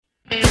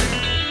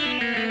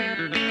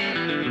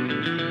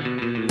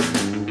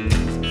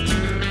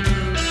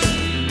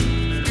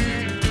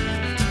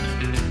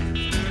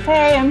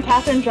I'm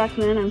Catherine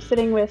Druckman. I'm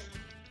sitting with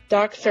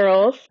Doc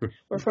Searles.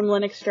 We're from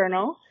Linux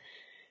Journal.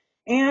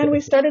 And we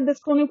started this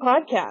cool new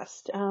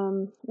podcast.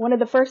 One of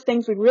the first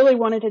things we really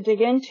wanted to dig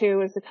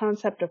into is the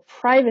concept of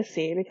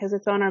privacy, because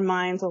it's on our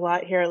minds a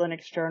lot here at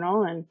Linux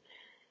Journal.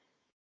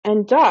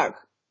 And Doc,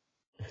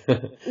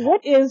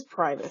 what is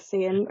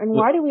privacy, and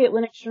why do we at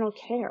Linux Journal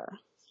care?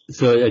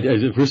 So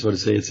I first want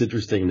to say it's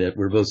interesting that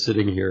we're both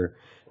sitting here,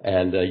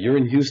 and you're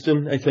in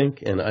Houston, I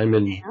think, and I'm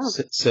in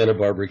Santa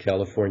Barbara,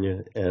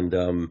 California.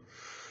 And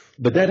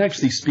but that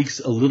actually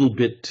speaks a little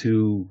bit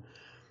to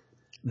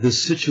the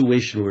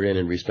situation we're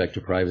in respect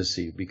to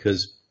privacy,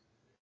 because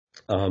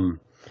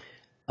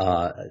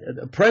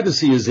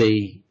privacy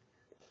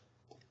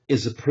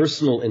is a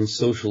personal and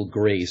social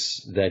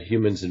grace that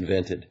humans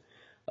invented,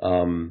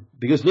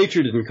 because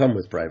nature didn't come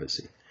with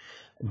privacy.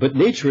 But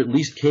nature at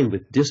least came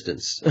with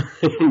distance,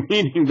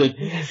 meaning that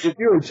if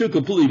you're in two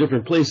completely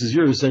different places,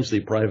 you're essentially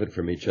private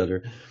from each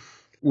other,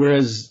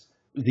 whereas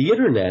the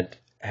Internet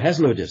has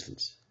no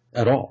distance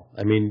at all.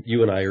 I mean,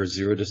 you and I are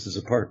zero distance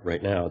apart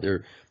right now.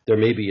 There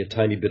may be a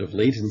tiny bit of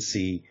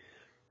latency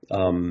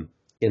in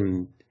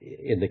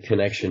the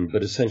connection,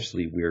 but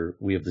essentially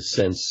we have the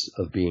sense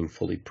of being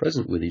fully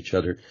present with each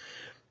other,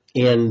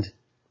 and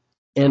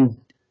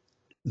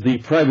the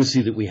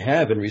privacy that we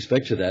have in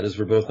respect to that is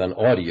we're both on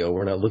audio.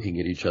 We're not looking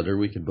at each other.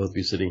 We could both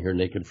be sitting here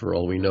naked for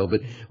all we know,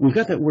 but we've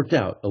got that worked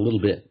out a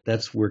little bit.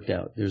 That's worked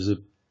out. There's a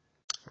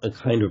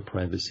kind of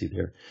privacy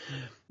there.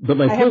 But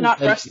I have not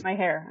brushed my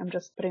hair. I'm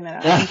just putting that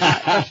out. I have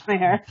not brushed my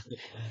hair.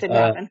 Didn't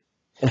happen.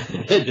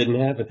 It didn't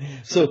happen.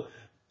 So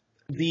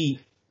the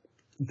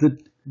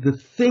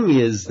thing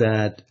is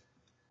that,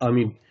 I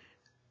mean,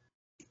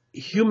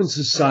 human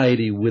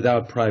society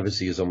without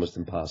privacy is almost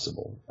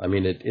impossible. I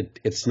mean,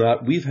 it's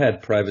not. We've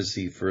had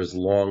privacy for as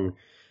long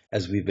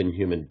as we've been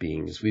human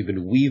beings. We've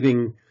been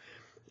weaving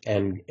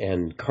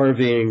and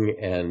carving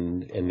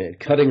and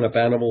cutting up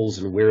animals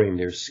and wearing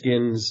their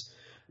skins.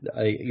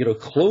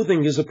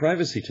 Clothing is a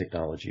privacy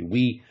technology.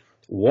 We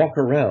walk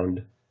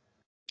around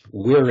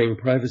wearing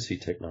privacy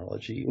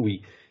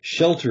technology.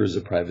 Shelter is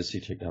a privacy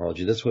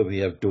technology. That's why we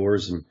have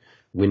doors and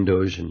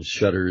windows and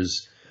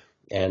shutters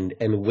and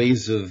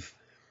ways of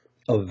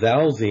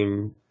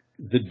valving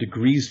the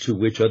degrees to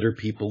which other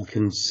people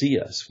can see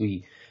us.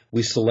 We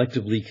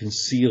selectively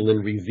conceal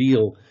and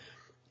reveal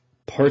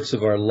parts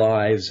of our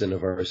lives and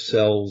of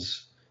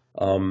ourselves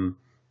in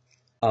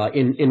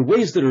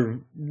ways that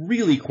are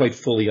really quite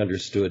fully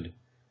understood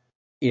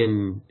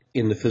in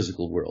the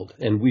physical world.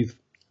 And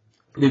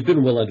they've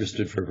been well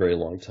understood for a very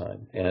long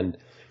time, and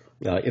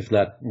if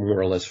not more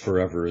or less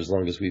forever, as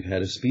long as we've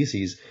had a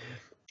species.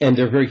 And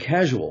they're very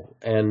casual.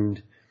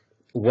 And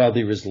while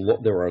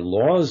there are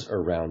laws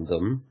around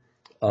them,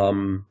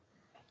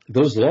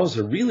 those laws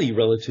are really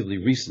relatively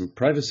recent.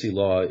 Privacy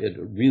law, it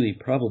really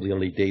probably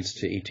only dates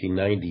to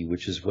 1890,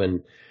 which is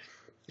when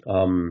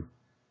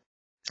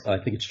I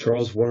think it's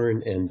Charles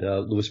Warren and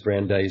Louis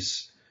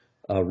Brandeis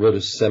wrote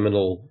a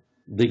seminal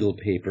legal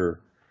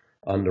paper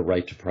on the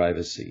right to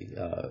privacy,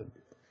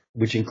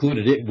 which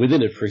included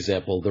within it, for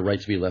example, the right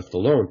to be left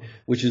alone,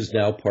 which is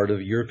now part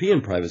of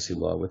European privacy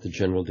law with the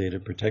General Data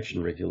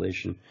Protection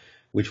Regulation,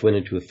 which went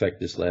into effect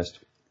this last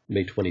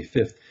May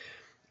 25th.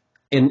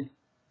 And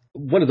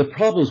one of the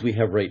problems we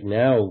have right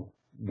now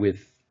with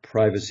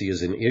privacy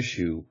as an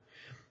issue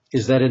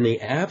is that in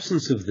the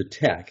absence of the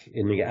tech,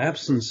 in the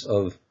absence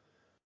of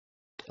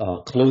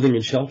clothing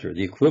and shelter,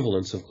 the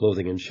equivalents of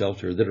clothing and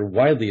shelter that are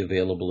widely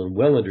available and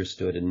well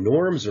understood, and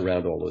norms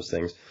around all those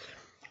things,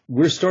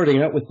 we're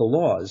starting out with the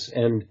laws.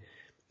 And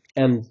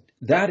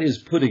that is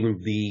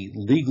putting the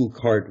legal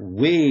cart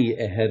way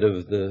ahead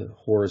of the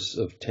horse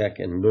of tech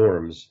and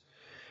norms.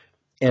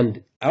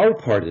 And our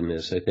part in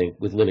this, I think,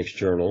 with Linux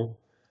Journal,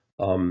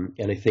 and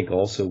I think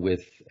also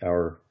with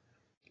our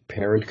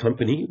parent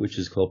company, which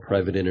is called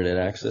Private Internet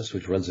Access,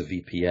 which runs a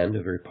VPN,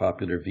 a very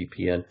popular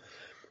VPN.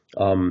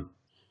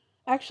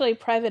 Actually,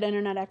 Private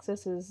Internet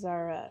Access is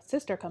our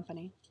sister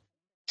company.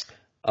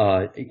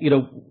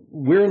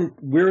 We're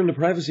in the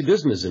privacy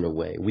business in a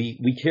way.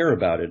 We care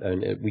about it,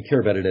 and we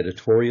care about it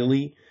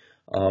editorially.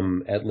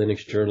 At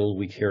Linux Journal,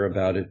 we care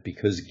about it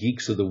because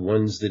geeks are the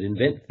ones that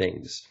invent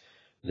things.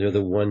 They're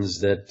the ones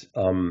that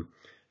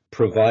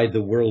provide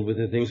the world with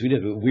the things we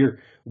do.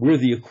 We're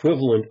the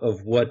equivalent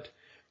of what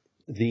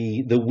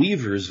the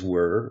weavers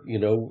were,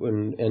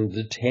 and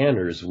the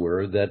tanners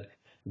were that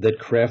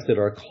crafted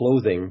our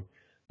clothing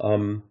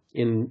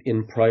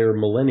in prior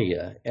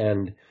millennia.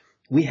 And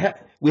we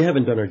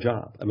haven't done our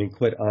job. I mean,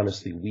 quite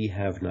honestly, we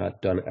have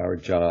not done our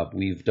job.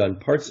 We've done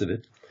parts of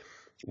it.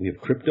 We have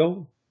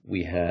crypto.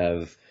 We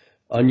have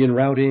onion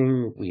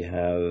routing. We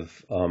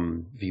have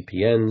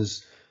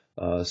VPNs.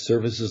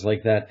 Services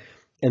like that,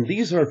 and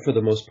these are for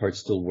the most part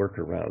still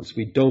workarounds.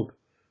 We don't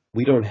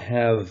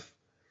have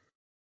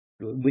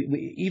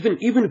even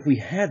if we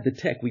had the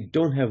tech, we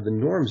don't have the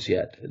norms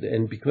yet,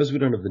 and because we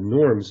don't have the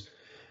norms,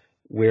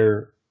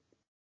 where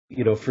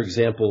for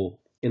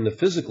example, in the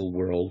physical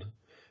world,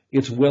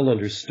 it's well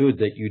understood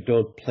that you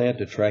don't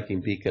plant a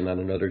tracking beacon on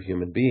another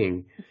human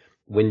being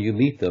when you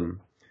meet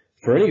them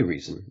for any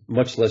reason,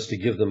 much less to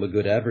give them a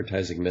good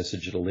advertising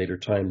message at a later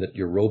time that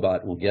your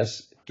robot will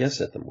guess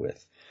at them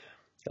with.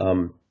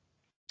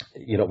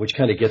 Which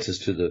kind of gets us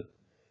to the,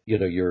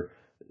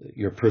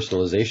 your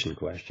personalization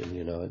question.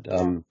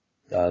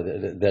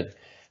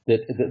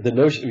 The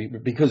notion,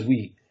 because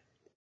we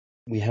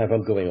have,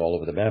 I'm going all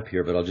over the map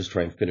here, but I'll just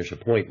try and finish a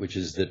point, which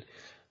is that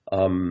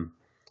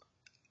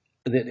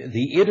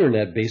the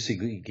internet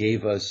basically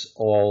gave us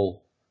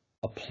all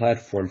a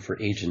platform for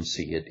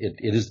agency. It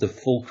is the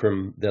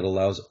fulcrum that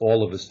allows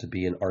all of us to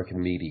be an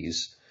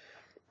Archimedes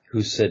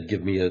who said,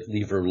 give me a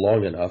lever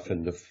long enough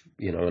and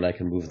I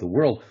can move the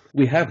world.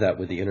 We have that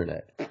with the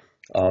internet.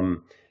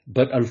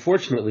 But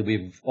unfortunately,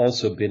 we've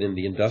also been in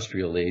the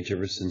industrial age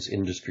ever since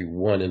Industry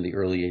 1 in the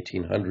early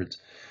 1800s.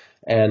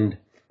 And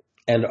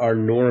our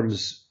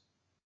norms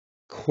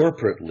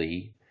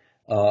corporately,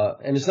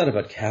 and it's not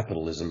about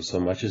capitalism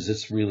so much as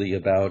it's really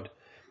about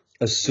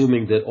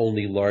assuming that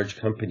only large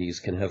companies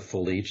can have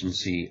full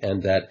agency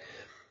and that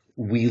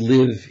we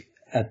live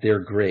at their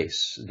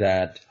grace,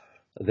 that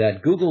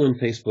Google and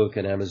Facebook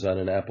and Amazon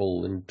and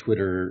Apple and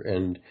Twitter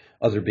and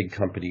other big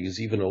companies,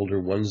 even older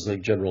ones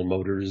like General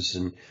Motors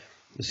and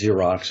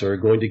Xerox, are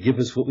going to give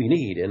us what we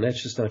need. And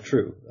that's just not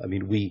true. I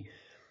mean,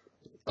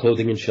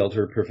 clothing and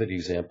shelter are perfect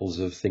examples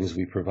of things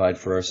we provide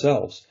for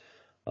ourselves.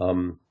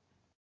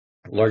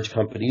 Large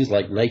companies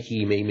like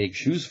Nike may make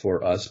shoes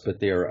for us, but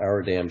they are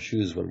our damn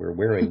shoes when we're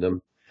wearing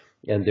them,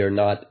 and they're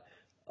not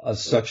a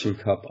suction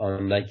cup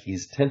on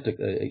Nike's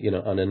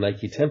on a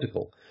Nike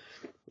tentacle.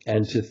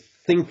 And to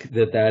think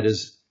that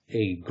is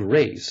a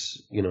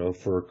grace,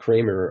 for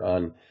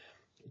Kramer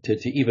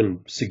to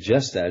even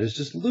suggest that is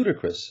just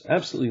ludicrous,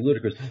 absolutely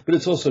ludicrous. But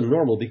it's also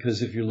normal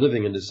because if you're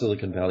living in the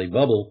Silicon Valley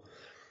bubble,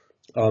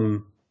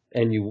 and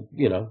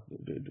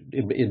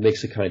it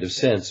makes a kind of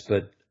sense.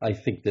 But I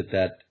think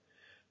that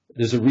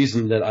there's a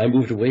reason that I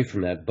moved away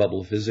from that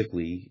bubble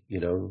physically,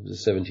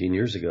 17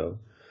 years ago,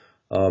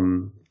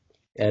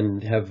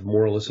 and have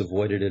more or less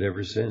avoided it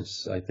ever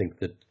since. I think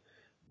that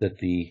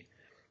we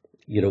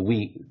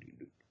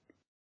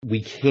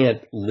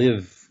can't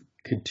live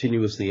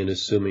continuously in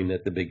assuming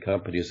that the big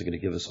companies are going to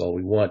give us all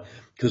we want,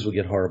 because we'll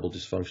get horrible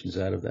dysfunctions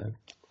out of that.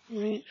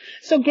 Right.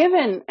 So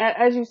given,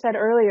 as you said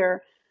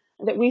earlier,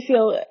 that we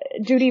feel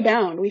duty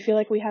bound, we feel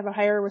like we have a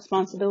higher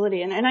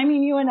responsibility. And I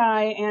mean, you and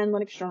I and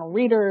Linux Journal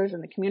readers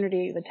and the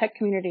community, the tech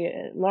community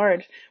at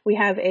large, we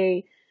have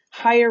a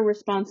higher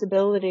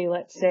responsibility,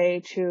 let's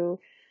say, to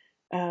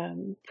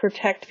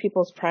protect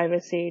people's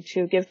privacy,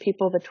 to give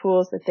people the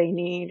tools that they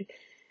need,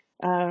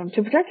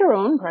 to protect our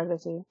own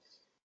privacy.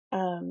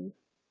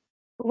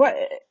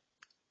 Why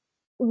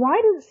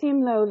does it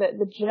seem, though, that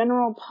the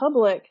general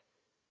public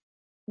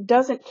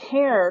doesn't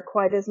care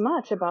quite as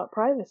much about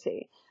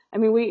privacy? I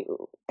mean,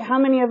 how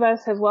many of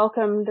us have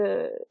welcomed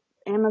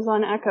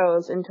Amazon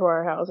Echoes into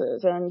our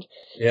houses and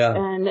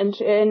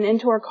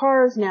into our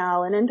cars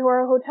now and into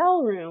our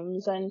hotel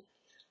rooms and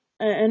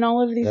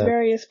all of these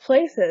various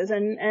places.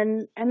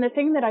 And the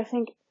thing that I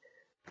think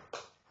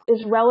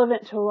is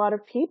relevant to a lot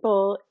of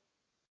people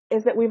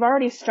is that we've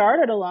already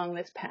started along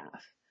this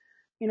path.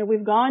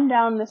 We've gone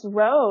down this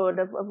road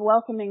of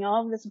welcoming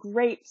all of this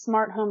great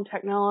smart home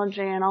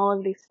technology and all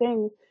of these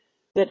things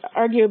that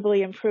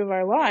arguably improve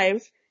our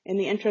lives in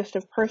the interest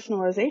of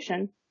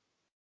personalization.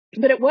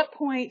 But at what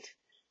point,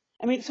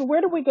 so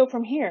where do we go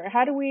from here?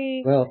 How do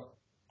we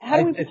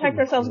protect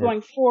ourselves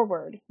going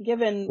forward,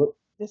 given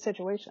the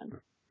situation?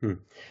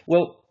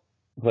 Well,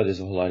 there's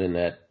a whole lot in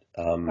that.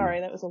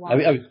 Sorry, that was a lot.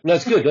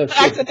 That's good. That's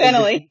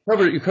accidentally.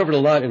 You covered a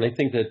lot, and I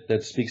think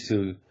that speaks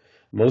to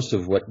most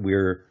of what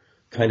we're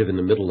kind of in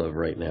the middle of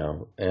right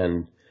now.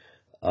 And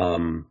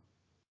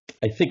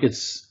I think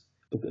it's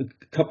a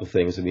couple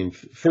things.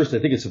 First, I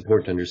think it's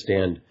important to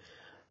understand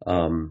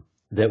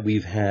that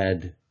we've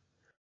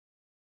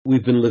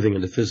been living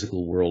in the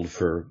physical world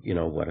for,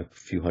 a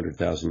few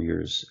 100,000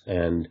 years.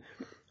 And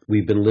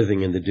we've been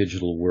living in the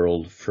digital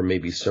world for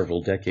maybe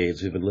several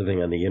decades. We've been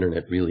living on the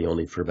internet really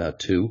only for about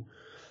 2.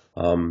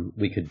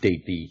 We could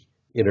date the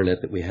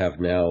internet that we have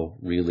now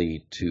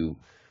really to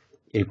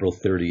April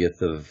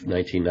 30th of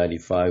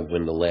 1995,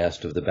 when the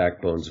last of the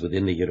backbones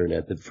within the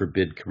internet that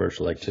forbid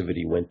commercial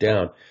activity went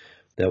down.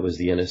 That was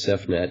the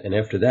NSFNet. And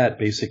after that,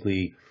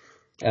 basically,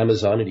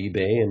 Amazon and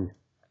eBay and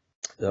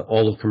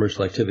all of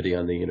commercial activity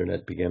on the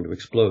internet began to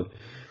explode.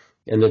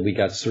 And then we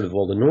got sort of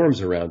all the norms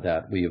around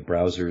that. We have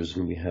browsers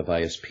and we have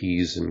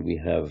ISPs and we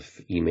have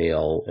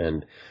email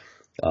and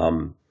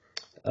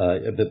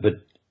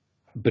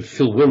but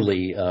Phil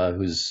Windley,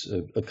 who's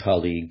a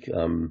colleague,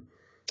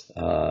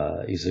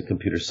 he's a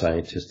computer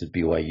scientist at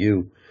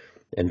BYU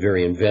and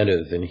very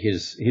inventive, and he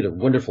had a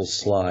wonderful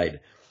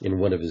slide in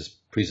one of his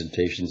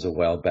presentations a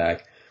while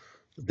back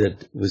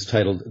that was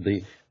titled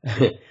the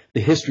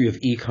History of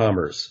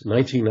E-Commerce,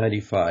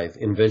 1995,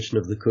 Invention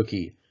of the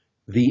Cookie,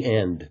 the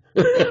End.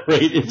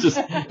 Right?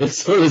 We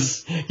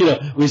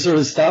sort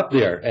of stopped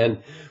there.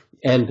 And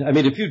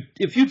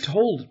if you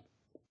told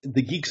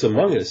the geeks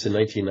among us in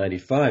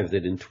 1995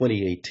 that in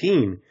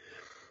 2018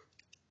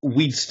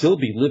 we'd still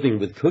be living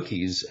with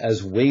cookies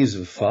as ways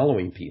of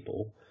following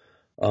people,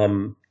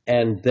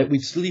 and that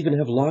we'd still even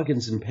have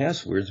logins and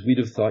passwords, we'd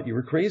have thought you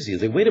were crazy.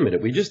 They, wait a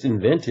minute, we just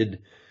invented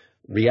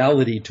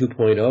Reality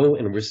 2.0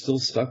 and we're still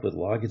stuck with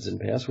logins and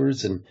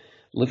passwords and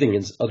living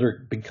in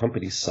other big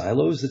company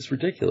silos? It's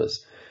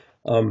ridiculous.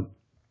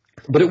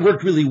 But it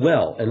worked really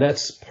well, and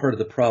that's part of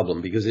the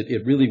problem, because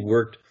it really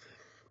worked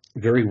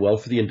very well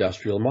for the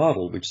industrial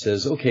model, which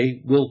says,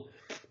 okay, we'll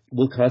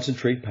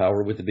concentrate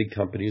power with the big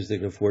companies that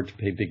can afford to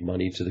pay big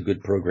money to the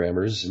good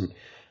programmers and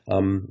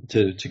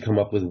to come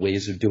up with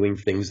ways of doing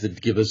things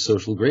that give us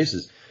social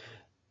graces.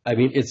 I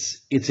mean,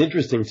 it's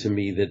interesting to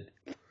me that,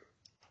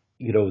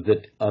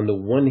 that on the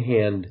one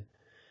hand,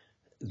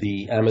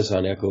 the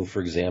Amazon Echo,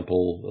 for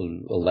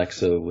example,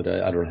 Alexa,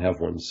 I don't have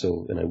one,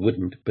 and I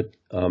wouldn't, but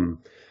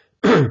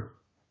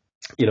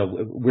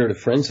we're at a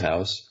friend's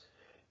house,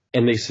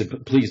 and they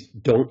said, please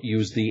don't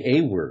use the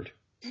A word.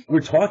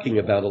 We're talking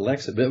about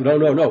Alexa.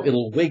 No,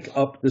 it'll wake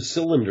up the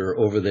cylinder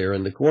over there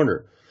in the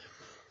corner.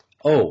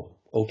 Oh,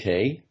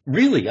 okay.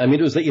 Really? I mean,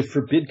 it was like a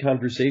forbid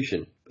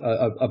conversation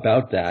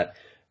about that.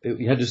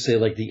 You had to say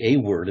like the A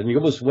word, and you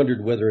almost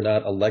wondered whether or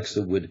not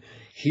Alexa would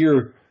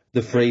hear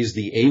the phrase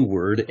the A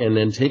word and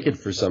then take it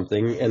for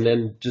something and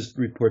then just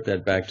report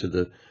that back to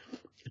the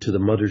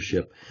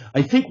mothership.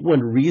 I think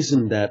one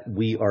reason that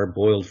we are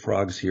boiled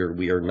frogs here,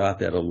 we are not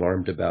that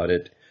alarmed about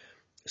it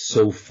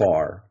so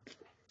far,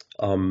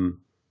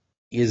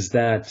 is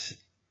that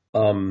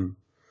there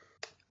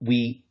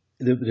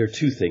are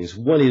two things.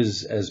 One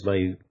is, as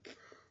my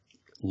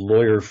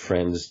lawyer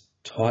friends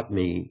taught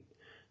me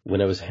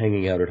when I was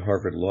hanging out at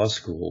Harvard Law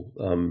School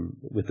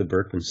with the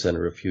Berkman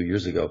Center a few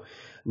years ago,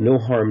 no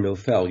harm, no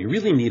foul. You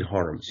really need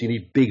harms. You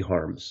need big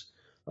harms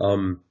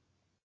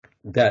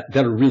that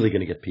are really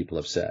going to get people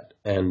upset.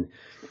 And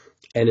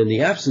in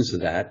the absence of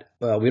that,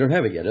 we don't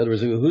have it yet. In other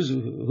words,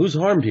 who's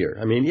harmed here?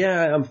 I mean,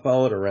 yeah, I'm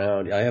followed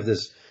around. I have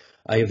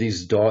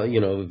these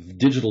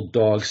digital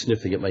dogs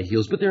sniffing at my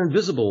heels, but they're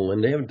invisible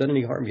and they haven't done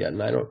any harm yet,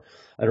 and I don't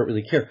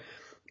really care.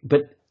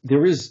 But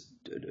there is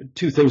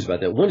two things about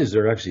that. One is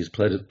there actually is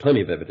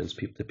plenty of evidence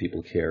that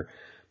people care.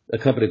 A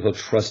company called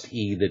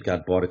TrustE that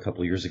got bought a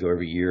couple of years ago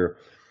every year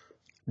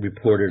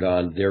reported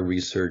on their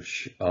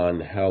research on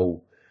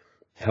how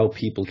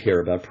people care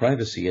about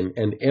privacy,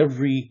 and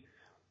every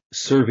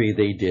survey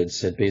they did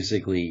said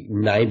basically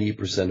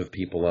 90% of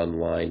people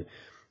online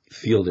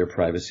feel their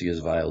privacy is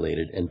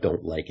violated and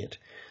don't like it.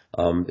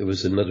 There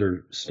was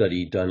another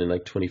study done in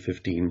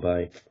 2015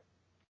 by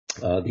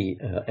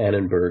the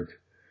Annenberg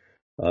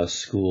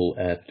School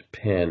at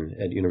Penn,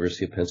 at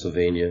University of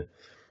Pennsylvania.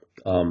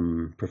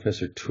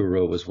 Professor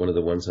Turo was one of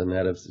the ones on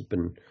that. It's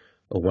been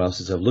a while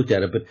since I've looked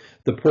at it, but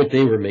the point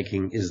they were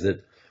making is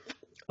that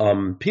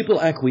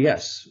people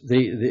acquiesce.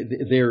 They've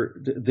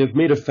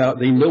made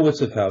they know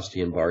it's a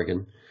Faustian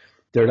bargain.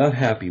 They're not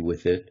happy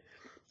with it.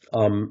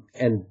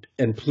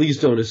 And please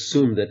don't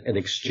assume that an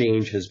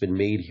exchange has been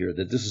made here,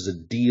 that this is a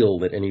deal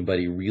that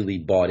anybody really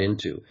bought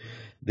into.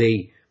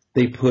 They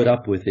put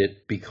up with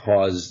it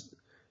because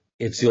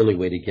it's the only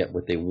way to get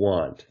what they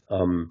want.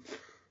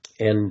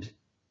 And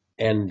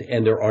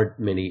there aren't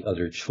many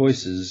other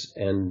choices,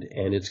 and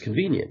it's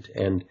convenient.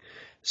 And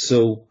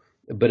so,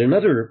 but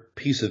another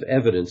piece of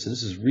evidence, and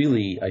this is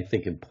really, I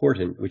think,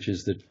 important, which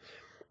is that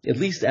at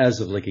least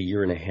as of a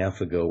year and a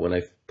half ago, when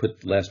I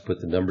last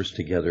put the numbers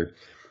together,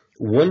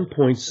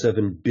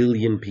 1.7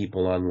 billion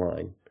people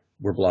online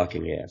were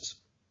blocking ads.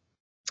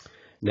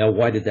 Now,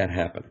 why did that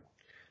happen?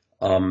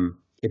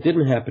 It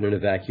didn't happen in a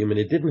vacuum, and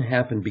it didn't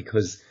happen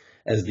because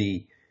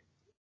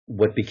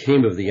what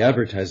became of the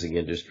advertising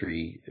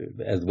industry,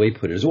 as the way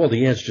put it, is, well,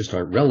 the ads just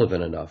aren't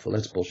relevant enough. Well,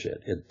 that's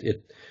bullshit.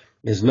 It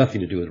has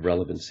nothing to do with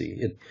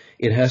relevancy.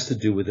 It has to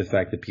do with the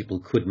fact that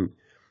people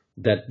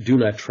that do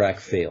not track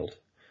failed.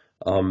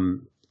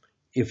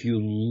 If you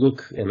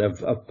look, and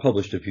I've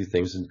published a few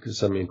things,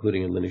 some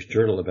including in Linux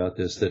Journal about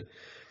this, that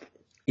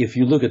if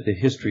you look at the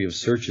history of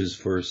searches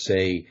for,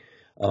 say,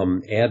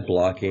 ad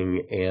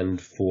blocking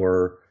and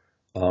for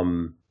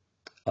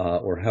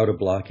or how to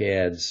block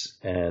ads,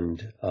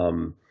 and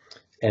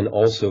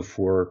also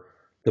for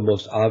the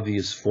most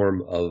obvious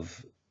form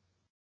of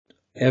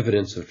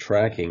evidence of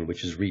tracking,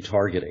 which is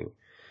retargeting,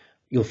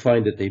 you'll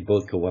find that they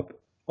both go up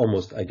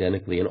almost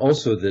identically. And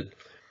also that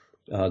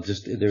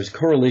there's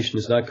correlation,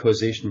 it's not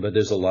causation, but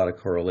there's a lot of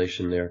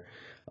correlation there.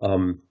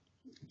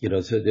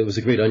 There was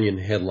a great Onion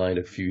headline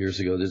a few years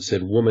ago that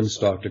said, "Woman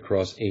stalked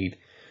across 8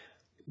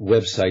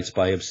 websites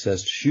by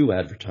obsessed shoe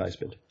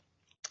advertisement."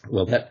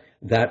 Well,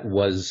 that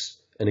was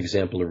an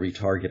example of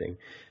retargeting.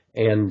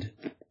 And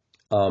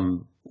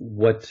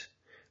what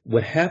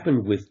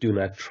happened with Do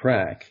Not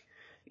Track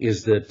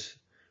is that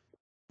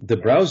the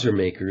browser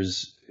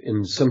makers,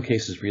 in some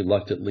cases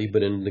reluctantly,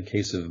 but in the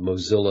case of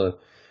Mozilla,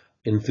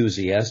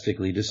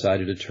 enthusiastically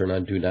decided to turn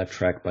on Do Not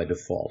Track by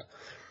default.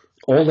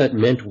 All that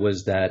meant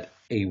was that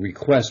a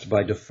request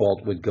by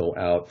default would go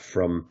out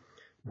from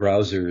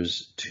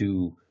browsers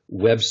to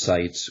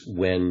websites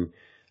when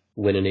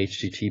an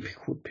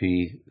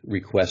HTTP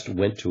request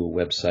went to a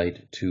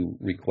website to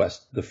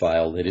request the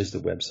file that is the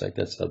website.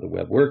 That's how the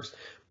web works.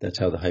 That's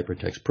how the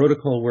hypertext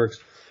protocol works.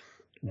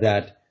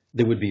 That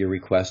there would be a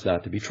request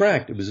not to be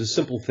tracked. It was a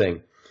simple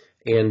thing.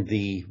 And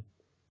the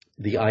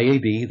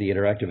IAB, the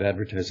Interactive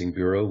Advertising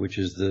Bureau, which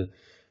is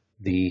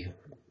the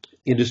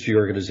industry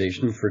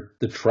organization for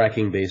the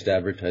tracking-based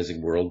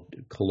advertising world,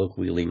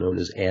 colloquially known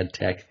as ad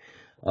tech,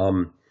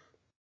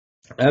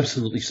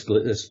 absolutely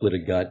split a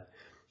gut,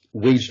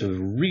 waged a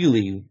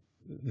really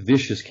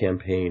vicious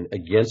campaign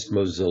against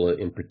Mozilla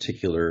in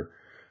particular,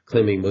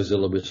 claiming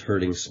Mozilla was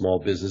hurting small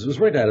business. It was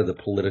right out of the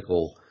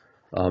political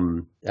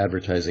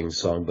advertising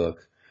songbook.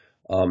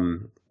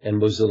 And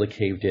Mozilla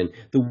caved in.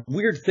 The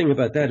weird thing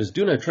about that is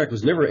Do Not Track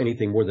was never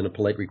anything more than a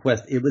polite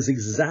request. It was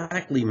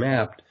exactly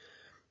mapped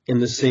in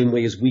the same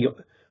way as we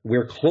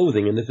wear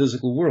clothing in the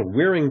physical world.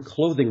 Wearing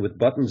clothing with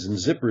buttons and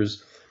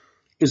zippers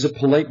is a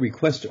polite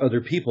request to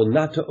other people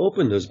not to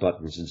open those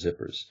buttons and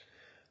zippers.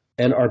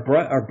 And our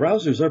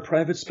browsers are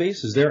private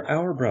spaces. They're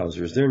our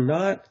browsers. They're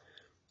not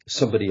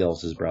somebody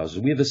else's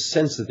browsers. We have a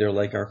sense that they're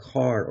like our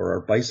car or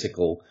our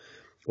bicycle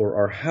or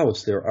our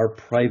house. They're our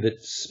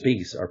private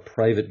space, our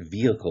private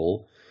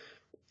vehicle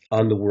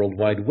on the World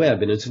Wide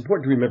Web. And it's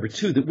important to remember,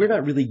 too, that we're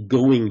not really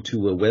going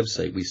to a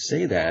website. We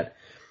say that.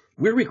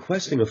 We're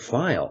requesting a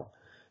file.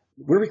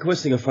 We're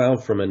requesting a file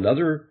from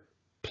another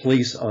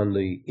place on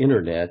the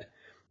Internet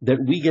that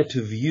we get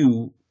to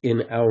view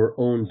in our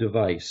own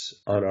device,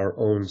 on our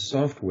own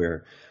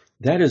software.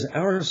 That is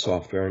our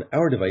software and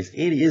our device.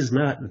 It is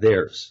not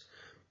theirs.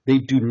 They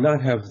do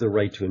not have the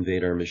right to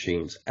invade our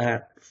machines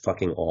at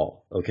fucking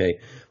all, okay?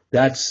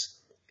 That's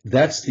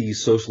the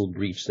social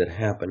breach that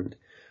happened.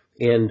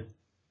 And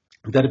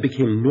that it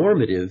became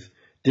normative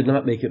did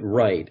not make it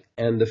right.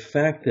 And the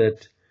fact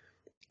that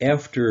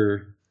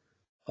after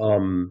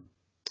the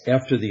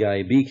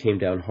IAB came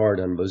down hard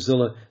on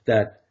Mozilla,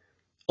 that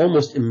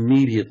almost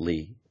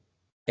immediately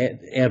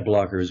ad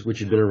blockers, which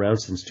had been around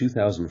since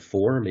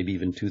 2004, maybe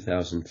even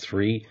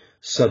 2003,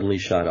 suddenly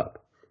shot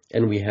up.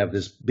 And we have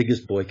this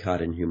biggest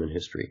boycott in human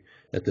history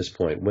at this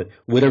point.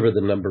 Whatever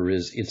the number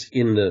is, it's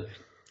in the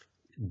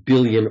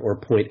billion or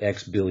point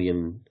X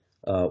billion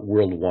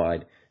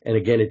worldwide. And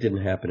again, it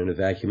didn't happen in a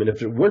vacuum. And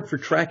if it weren't for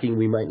tracking,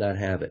 we might not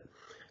have it.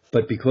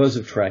 But because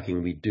of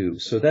tracking, we do.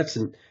 So that's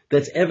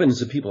evidence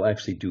that people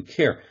actually do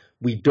care.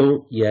 We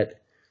don't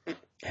yet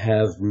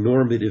have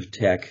normative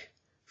tech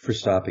for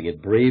stopping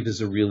it. Brave is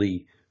a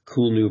really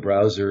cool new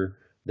browser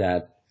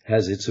that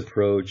has its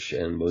approach,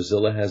 and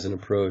Mozilla has an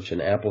approach,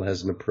 and Apple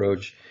has an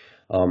approach.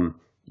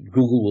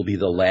 Google will be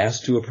the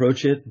last to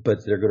approach it,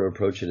 but they're going to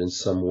approach it in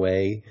some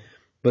way.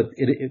 But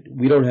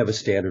we don't have a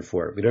standard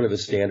for it. We don't have a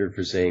standard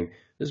for saying,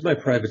 this is my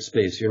private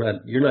space.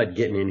 You're not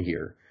getting in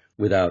here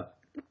without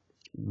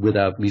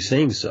me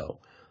saying so.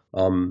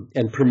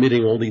 And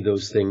permitting only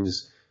those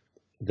things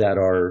that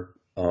are,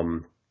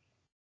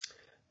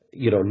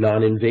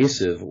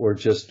 non-invasive or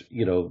just,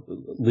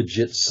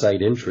 legit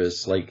site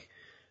interests like,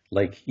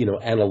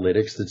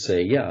 analytics that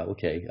say, yeah,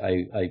 okay,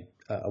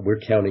 we're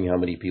counting how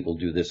many people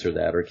do this or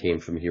that or came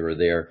from here or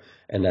there,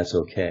 and that's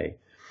okay.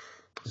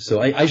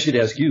 So I should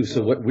ask you,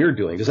 so what we're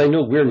doing, because I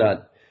know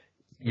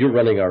you're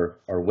running our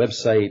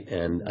website,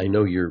 and I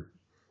know you're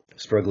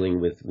struggling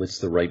with what's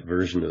the right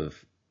version of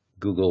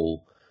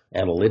Google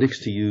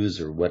Analytics to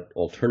use or what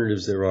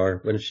alternatives there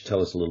are. Why don't you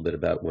tell us a little bit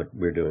about what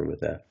we're doing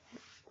with that?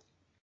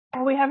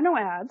 Well, we have no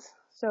ads,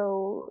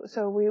 so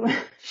we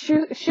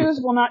shoes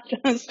will not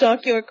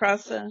stalk you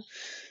across the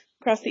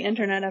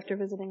internet after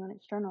visiting on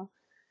External.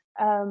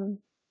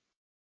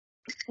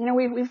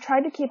 We've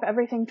tried to keep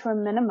everything to a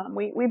minimum.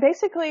 We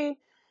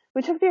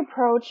took the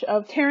approach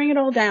of tearing it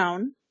all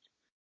down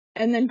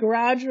and then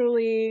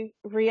gradually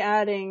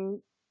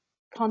re-adding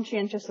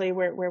conscientiously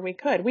where we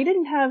could. We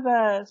didn't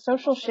have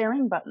social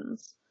sharing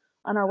buttons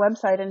on our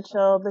website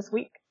until this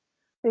week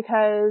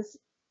because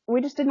we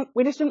just didn't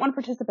want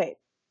to participate.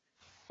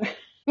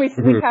 we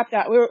tapped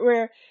out.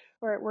 We're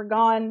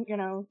gone.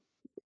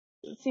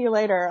 See you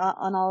later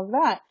on all of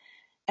that.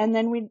 And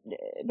then we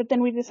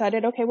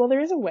decided, okay, well,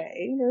 there's a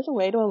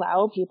way to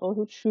allow people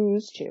who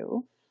choose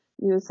to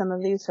use some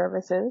of these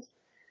services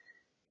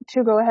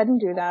to go ahead and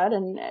do that.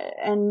 And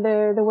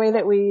the way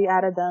that we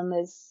added them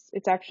is,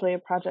 it's actually a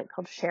project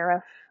called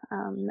Sheriff,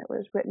 that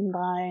was written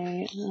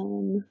by,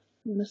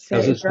 let's say,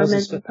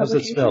 how's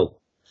it spelled?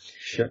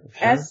 Shariff,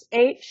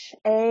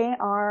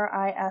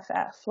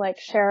 like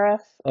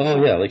sheriff.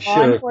 Oh yeah, like law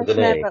sheriff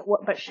enforcement,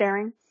 but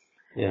sharing.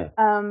 Yeah.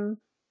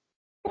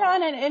 Yeah,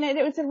 and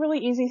it was a really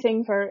easy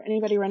thing for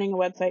anybody running a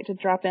website to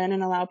drop in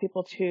and allow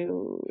people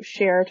to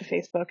share to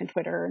Facebook and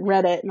Twitter and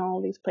Reddit and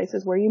all these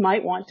places where you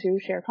might want to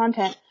share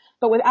content,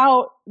 but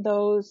without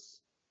those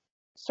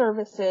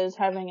services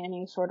having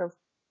any sort of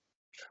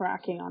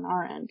tracking on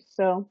our end.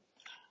 So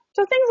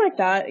things like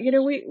that,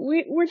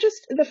 we're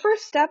just, the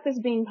first step is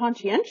being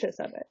conscientious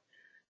of it.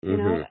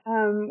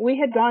 We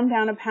had gone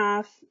down a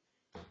path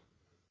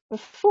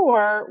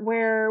before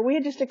where we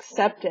had just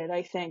accepted,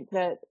 I think,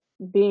 that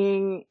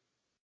being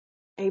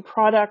a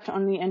product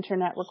on the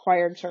internet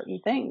required certain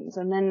things.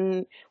 And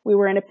then we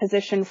were in a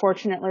position,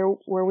 fortunately,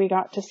 where we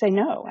got to say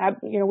no.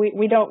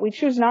 We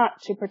choose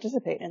not to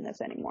participate in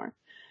this anymore.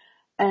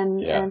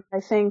 And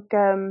I think,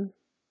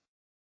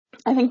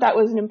 I think that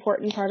was an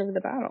important part of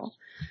the battle,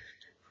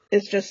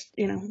 is just,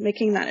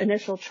 making that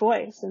initial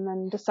choice and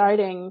then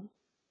deciding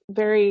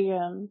very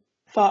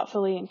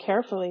thoughtfully and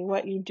carefully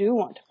what you do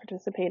want to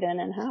participate in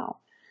and how.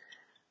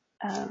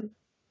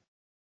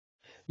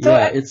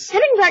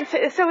 Getting back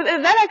to, so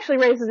that actually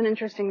raises an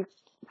interesting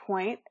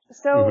point.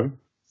 So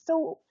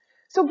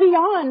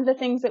beyond the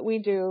things that we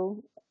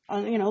do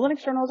on,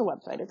 Linux Journal is a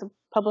website. It's a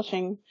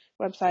publishing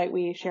website.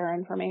 We share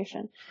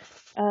information.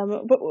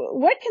 But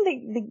what can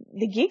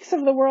the geeks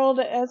of the world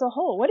as a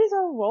whole, what is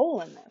our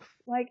role in this?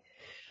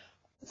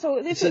 So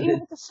it's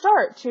a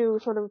start to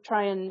sort of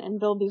try and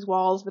build these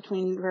walls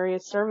between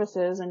various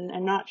services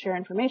and not share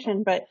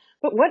information. But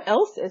what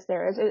else is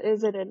there?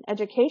 Is it an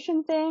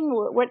education thing?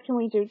 What can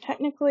we do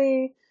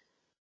technically?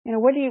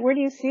 Where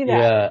do you see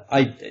that?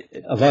 Yeah,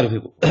 a lot of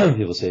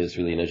people say it's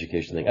really an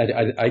education thing.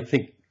 I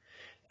think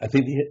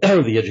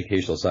the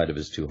educational side of it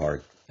is too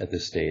hard at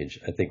this stage.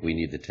 I think we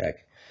need the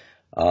tech.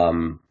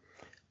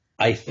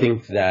 I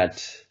think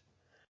that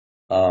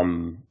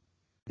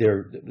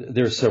there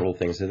are several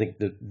things. I think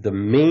the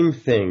main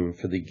thing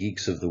for the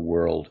geeks of the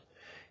world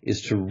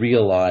is to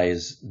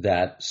realize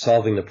that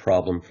solving the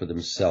problem for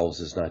themselves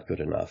is not good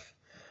enough.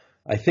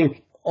 I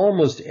think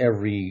almost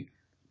every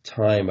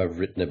time I've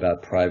written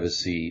about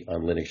privacy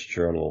on Linux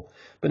Journal,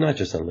 but not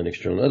just on Linux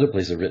Journal, other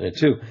places I've written it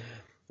too,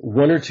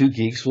 one or two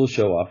geeks will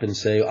show up and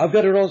say, I've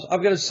got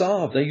it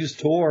solved. I use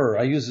Tor.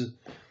 I use,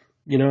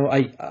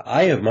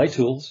 I have my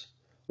tools.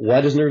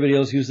 Why doesn't everybody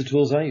else use the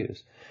tools I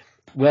use?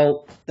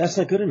 Well, that's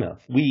not good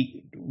enough.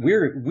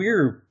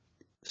 We're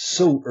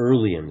so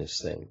early in this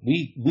thing.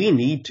 We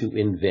need to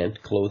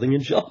invent clothing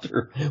and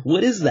shelter.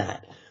 What is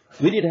that?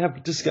 We need to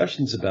have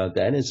discussions about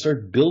that and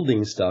start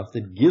building stuff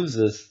that gives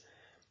us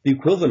the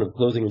equivalent of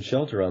clothing and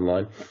shelter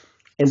online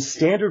and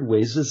standard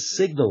ways of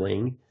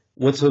signaling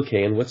what's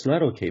okay and what's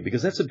not okay,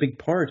 because that's a big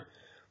part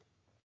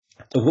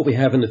of what we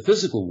have in the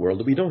physical world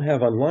that we don't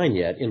have online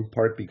yet, in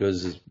part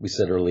because, as we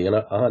said early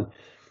on,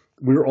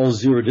 we're all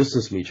zero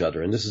distance from each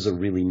other, and this is a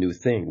really new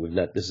thing.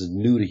 This is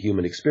new to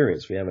human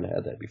experience. We haven't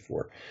had that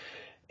before.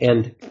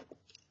 And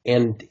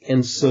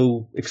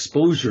so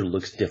exposure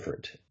looks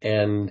different,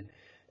 and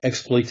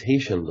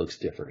exploitation looks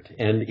different,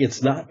 and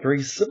it's not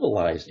very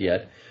civilized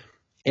yet.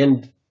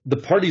 And the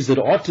parties that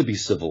ought to be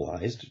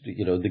civilized, the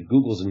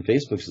Googles and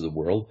Facebooks of the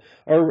world,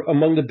 are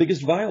among the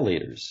biggest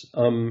violators,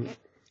 and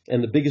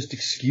the biggest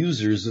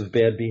excusers of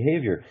bad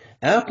behavior.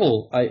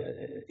 Apple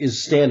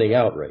is standing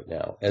out right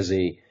now as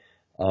the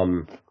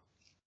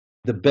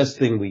closest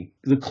thing we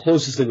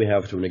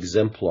have to an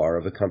exemplar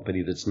of a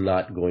company that's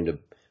not going to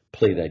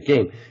play that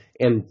game.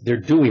 And they're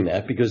doing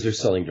that because they're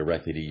selling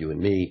directly to you and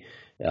me,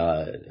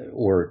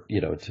 or,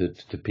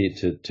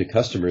 to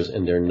customers,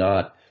 and they're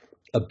not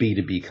a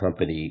B2B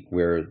company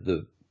where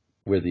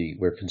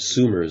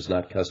consumers,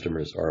 not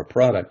customers, are a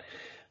product.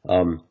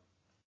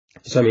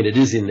 So, it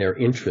is in their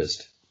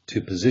interest to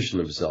position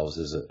themselves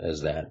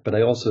as that. But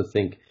I also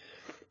think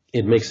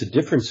it makes a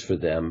difference for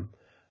them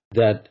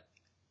that,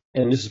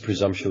 and this is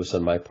presumptuous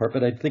on my part,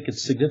 but I think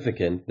it's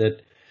significant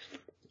that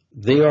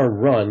they are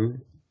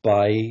run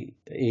by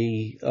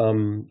a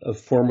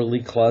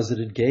formerly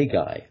closeted gay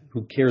guy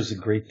who cares a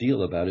great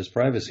deal about his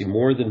privacy,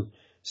 more than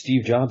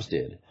Steve Jobs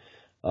did.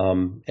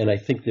 And I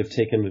think they've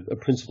taken a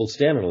principled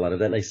stand on a lot of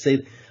that. And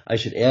I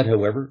should add,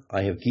 however,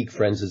 I have geek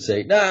friends that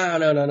say, no.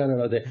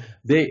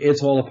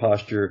 It's all a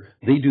posture.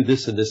 They do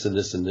this and this and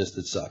this and this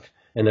that suck.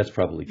 And that's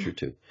probably true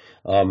too.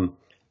 But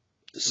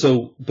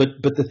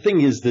the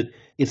thing is that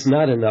it's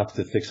not enough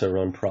to fix our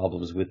own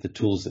problems with the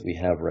tools that we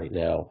have right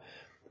now.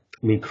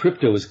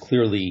 Crypto is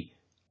clearly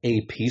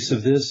a piece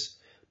of this,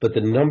 but the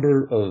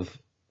number of,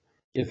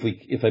 I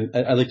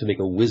like to make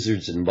a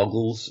wizards and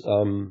muggles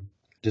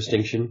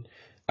distinction.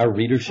 Our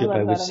readership,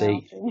 I would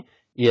say,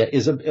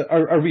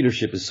 our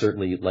readership is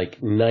certainly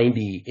like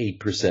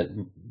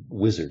 98%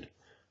 wizard,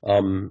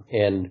 and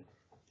 2%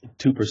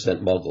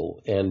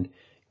 muggle,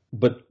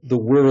 but the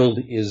world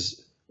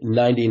is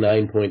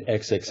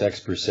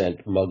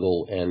 99.xxx%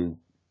 muggle and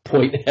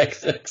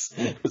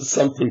 0.xx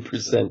something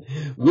percent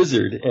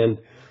wizard, and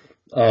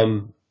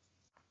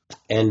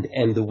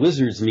the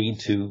wizards need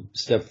to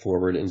step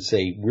forward and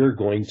say, we're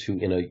going to,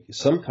 in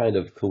some kind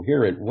of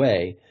coherent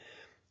way,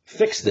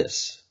 fix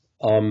this.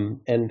 And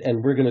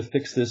we're going to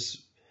fix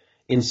this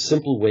in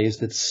simple ways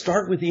that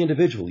start with the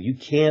individual. You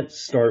can't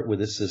start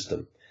with a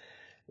system.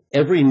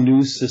 Every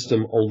new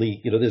system only,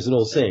 there's an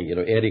old saying,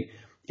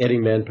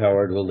 adding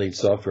manpower to a late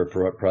software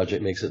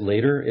project makes it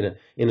later.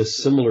 In a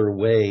similar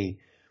way,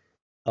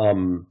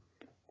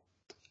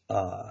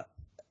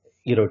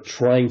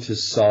 trying to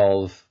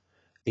solve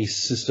a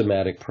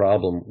systematic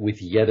problem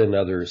with yet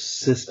another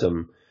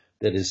system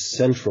that is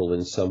central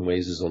in some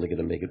ways is only going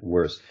to make it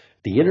worse.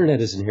 The internet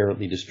is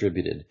inherently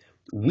distributed.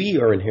 We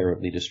are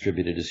inherently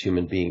distributed as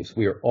human beings.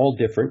 We are all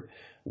different.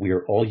 We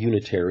are all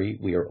unitary.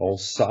 We are all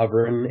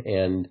sovereign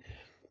and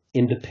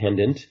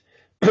independent.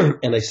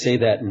 And I say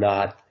that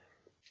not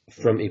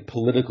from a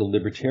political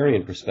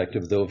libertarian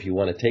perspective, though if you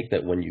want to take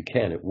that one, you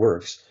can. It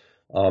works.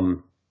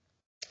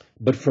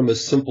 But from a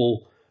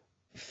simple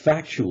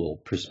factual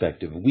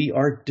perspective. We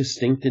are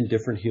distinct and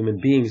different human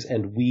beings,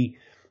 and we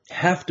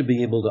have to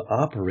be able to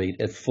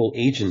operate at full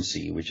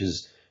agency, which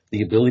is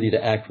the ability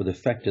to act with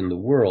effect in the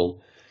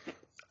world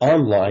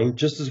online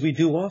just as we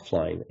do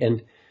offline.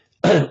 And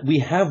we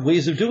have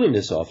ways of doing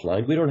this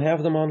offline. We don't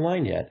have them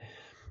online yet.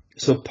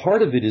 So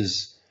part of it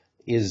is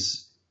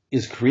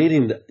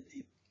creating the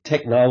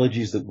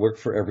technologies that work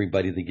for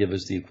everybody that give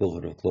us the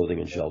equivalent of clothing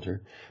and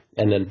shelter.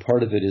 And then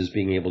part of it is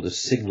being able to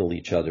signal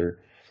each other,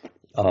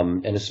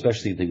 and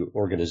especially the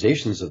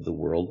organizations of the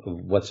world,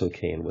 of what's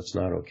okay and what's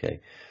not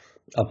okay.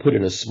 I'll put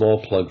in a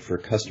small plug for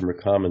Customer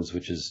Commons,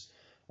 which is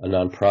a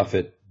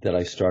nonprofit that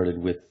I started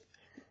with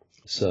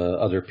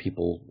other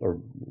people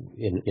or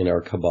in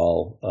our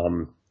cabal,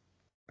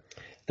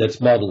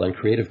 that's modeled on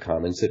Creative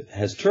Commons. It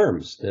has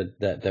terms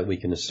that we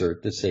can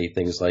assert that say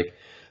things like,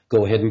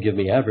 go ahead and give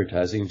me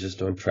advertising, just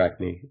don't track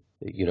me,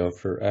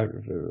 for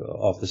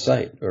off the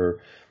site,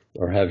 or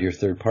have your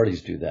third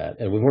parties do that.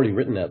 And we've already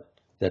written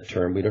that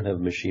term. We don't have a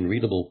machine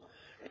readable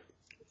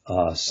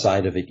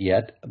side of it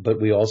yet, but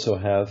we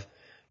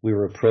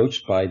were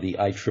approached by the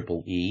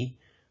IEEE,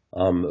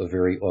 a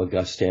very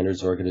august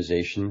standards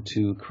organization,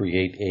 to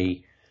create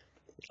a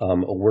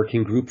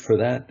working group for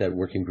that. That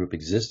working group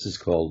exists. It's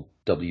called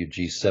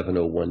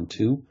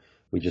WG7012.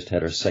 We just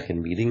had our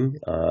second meeting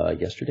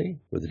yesterday,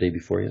 or the day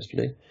before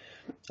yesterday.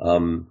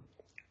 A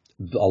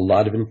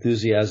lot of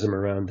enthusiasm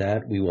around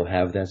that. We will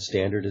have that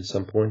standard at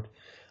some point.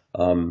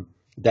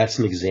 That's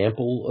an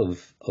example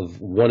of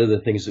one of the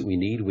things that we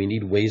need. We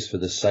need ways for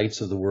the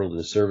sites of the world and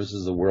the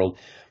services of the world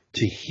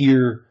to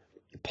hear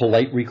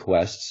polite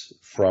requests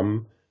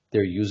from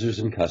their users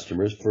and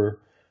customers for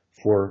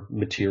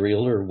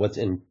material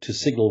and to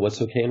signal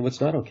what's okay and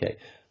what's not okay.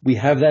 We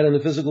have that in the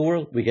physical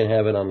world. We can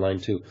have it online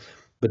too.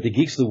 But the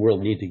geeks of the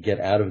world need to get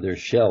out of their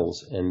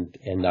shells and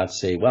not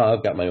say, well,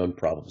 I've got my own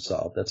problem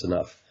solved. That's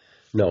enough.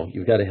 No,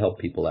 you've got to help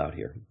people out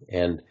here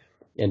and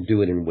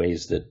do it in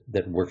ways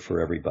that work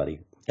for everybody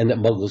and that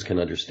muggles can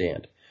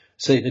understand.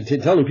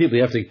 Telling people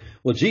you have to,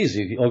 well, geez,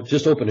 you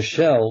just open a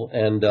shell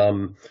and,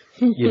 and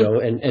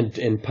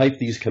pipe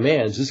these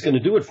commands. It's going to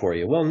do it for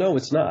you. Well, no,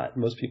 it's not.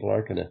 Most people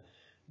aren't going to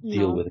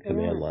deal with a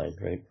command line,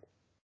 right?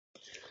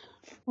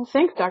 Well,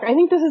 thanks, Doc. I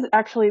think this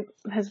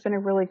has been a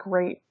really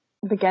great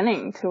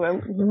beginning to a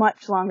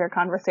much longer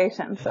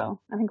conversation. So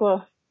I think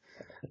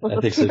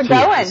let's keep it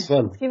going. It's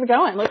fun. Let's keep it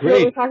going. Let's see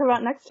what we talk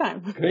about next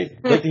time. Great.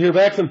 I'd like to hear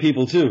back from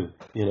people too.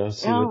 See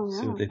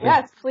what they think.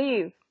 Yes,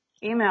 please.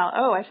 Email.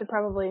 Oh, I should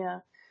probably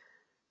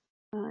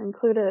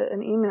include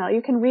an email.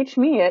 You can reach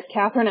me at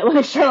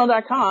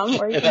Catherine@linuxjournal.com,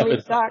 or you can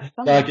reach Doc.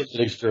 Doc at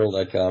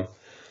linuxjournal.com.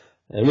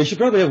 And we should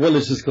probably have one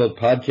that's just called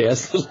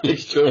podcast at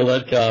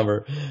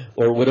linuxjournal.com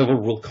or whatever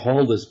we'll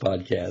call this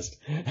podcast.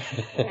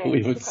 Okay. We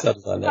haven't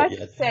settled on that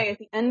yet. I should say, at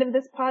the end of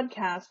this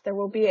podcast, there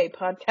will be a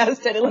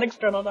podcast at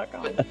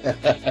linuxjournal.com.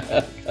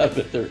 I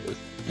bet there is.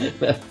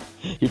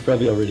 You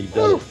probably already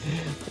done it.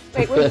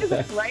 Wait, what is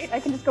it, right?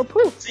 I can just go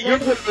poof. See, you're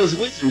one of those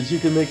wizards. You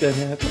can make that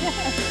happen.